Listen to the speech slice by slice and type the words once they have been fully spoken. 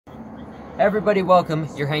Everybody welcome,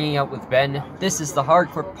 you're hanging out with Ben. This is the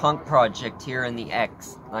Hardcore Punk Project here in the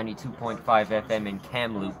X, 92.5 FM in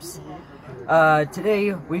Kamloops.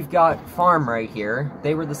 Today we've got Pharm right here.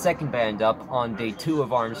 They were the second band up on day 2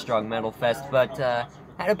 of Armstrong Metal Fest, but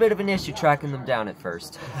had a bit of an issue tracking them down at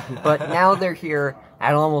first. But now they're here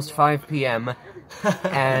at almost 5 p.m.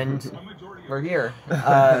 and we're here.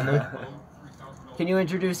 Can you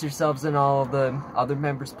introduce yourselves and all the other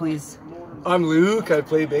members, please? I'm Luke, I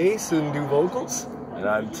play bass and do vocals. And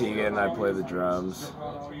I'm Tegan, I play the drums.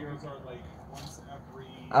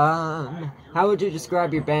 How would you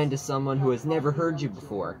describe your band to someone who has never heard you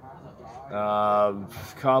before?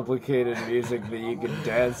 Complicated music that you can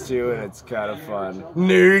dance to, and it's kind of fun.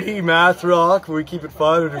 Nerdy math rock, where we keep it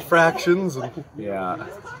fun with fractions. And Yeah.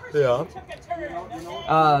 yeah.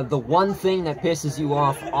 The one thing that pisses you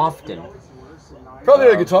off often. Probably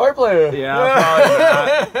a guitar player. Yeah, probably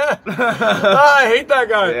that. I hate that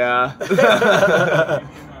guy.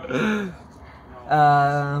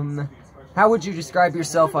 Yeah. How would you describe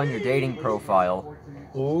yourself on your dating profile?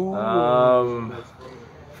 Ooh.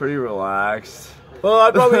 Pretty relaxed. Well,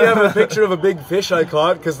 I'd probably have a picture of a big fish I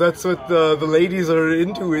caught, because that's what the ladies are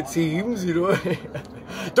into, it seems, you know.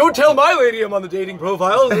 Don't tell my lady I'm on the dating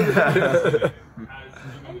profile.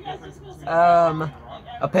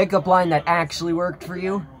 A pickup line that actually worked for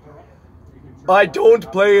you? I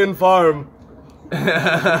don't play in Pharm.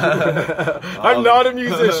 I'm not a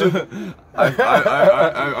musician.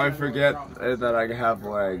 I forget that I have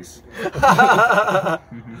legs.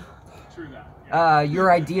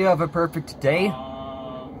 Your idea of a perfect day?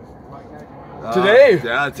 Today?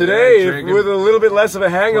 Yeah, today with a little bit less of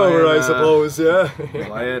a hangover, I suppose, yeah.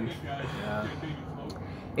 Playing.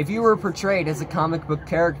 If you were portrayed as a comic book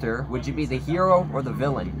character, would you be the hero or the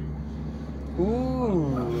villain?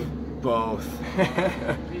 Ooh. Both.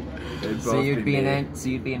 So you'd be an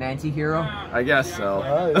anti-hero? I guess so.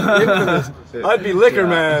 I'd be Liquor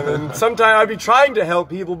Man, and sometimes I'd be trying to help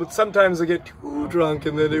people, but sometimes I get too drunk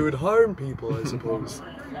and then it would harm people, I suppose.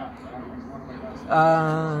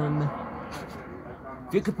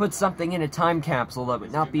 If you could put something in a time capsule that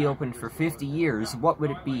would not be opened for 50 years, what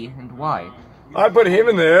would it be and why? I'd put him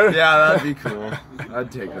in there. Yeah, that'd be cool. I'd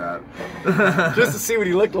take that. Just to see what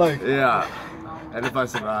he looked like. Yeah. And if I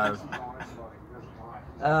survive.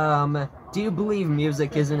 Do you believe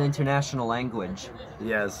music is an international language?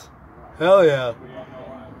 Yes. Hell yeah.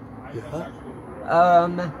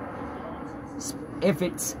 Yeah. If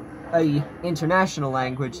it's a international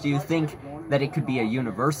language, do you think that it could be a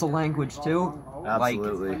universal language too?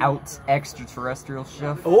 Absolutely. Like out extraterrestrial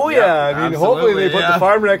stuff? Oh yeah, I mean, hopefully they put the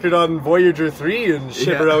Pharm record on Voyager 3 and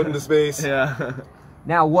ship her out into space. Yeah.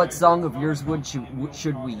 Now, what song of yours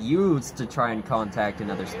should we use to try and contact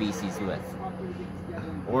another species with?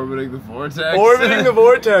 Orbiting the Vortex. Orbiting the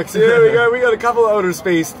Vortex, yeah, we got a couple outer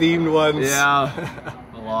space themed ones. Yeah.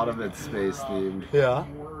 A lot of it's space themed. Yeah.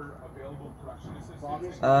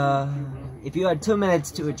 If you had 2 minutes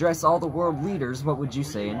to address all the world leaders, what would you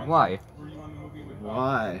say and why?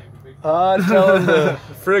 Why? Tell them to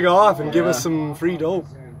frig off and give us some free dope.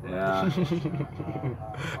 Yeah.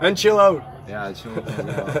 And chill out. Yeah, chill out.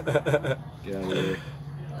 Get out of here.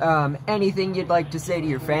 Anything you'd like to say to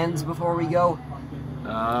your fans before we go?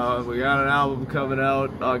 We got an album coming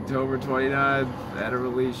out October 29th at a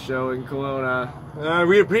release show in Kelowna.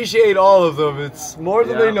 We appreciate all of them. It's more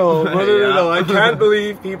than they know. More than they know. I can't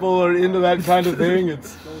believe people are into that kind of thing.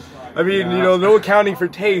 It's, I mean, you know, no accounting for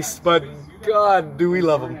taste, but God, do we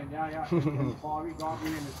love them.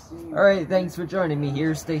 Alright, thanks for joining me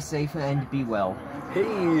here. Stay safe and be well.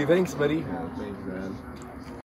 Hey, thanks, buddy. Yeah, thanks, man.